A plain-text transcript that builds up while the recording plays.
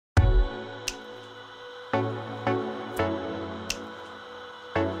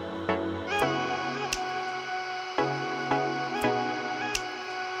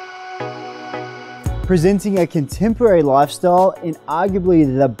presenting a contemporary lifestyle in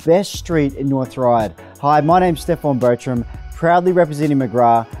arguably the best street in North Ryde. Hi, my name's Stefon Bertram, proudly representing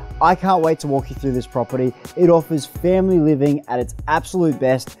McGrath. I can't wait to walk you through this property. It offers family living at its absolute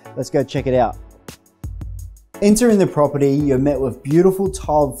best. Let's go check it out. Entering the property, you're met with beautiful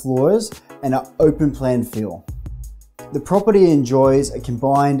tiled floors and an open plan feel. The property enjoys a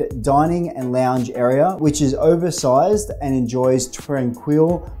combined dining and lounge area, which is oversized and enjoys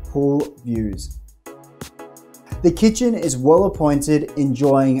tranquil pool views. The kitchen is well appointed,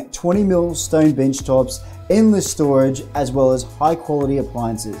 enjoying 20mm stone bench tops, endless storage, as well as high quality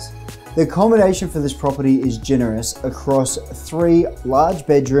appliances. The accommodation for this property is generous across 3 large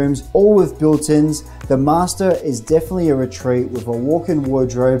bedrooms, all with built-ins. The master is definitely a retreat with a walk-in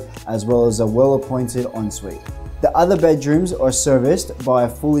wardrobe as well as a well-appointed ensuite. The other bedrooms are serviced by a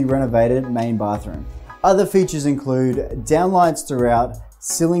fully renovated main bathroom. Other features include downlights throughout,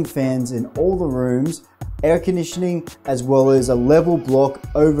 ceiling fans in all the rooms, air conditioning, as well as a level block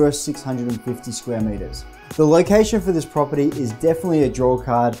over 650 square meters. The location for this property is definitely a draw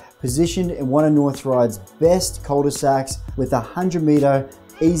card, positioned in one of North Ryde's best cul-de-sacs with a 100-meter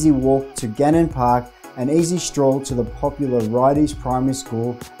easy walk to Gannon Park, an easy stroll to the popular Ryde East Primary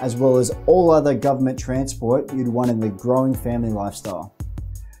School, as well as all other government transport you'd want in the growing family lifestyle.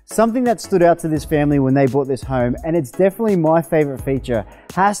 Something that stood out to this family when they bought this home, and it's definitely my favorite feature,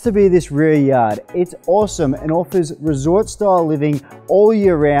 has to be this rear yard. It's awesome and offers resort style living all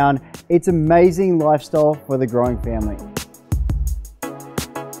year round. It's amazing lifestyle for the growing family.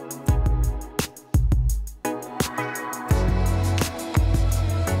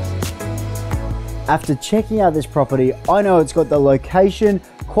 After checking out this property, I know it's got the location,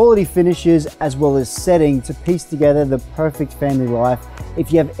 quality finishes, as well as setting to piece together the perfect family life.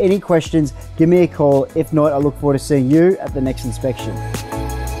 If you have any questions, give me a call. If not, I look forward to seeing you at the next inspection.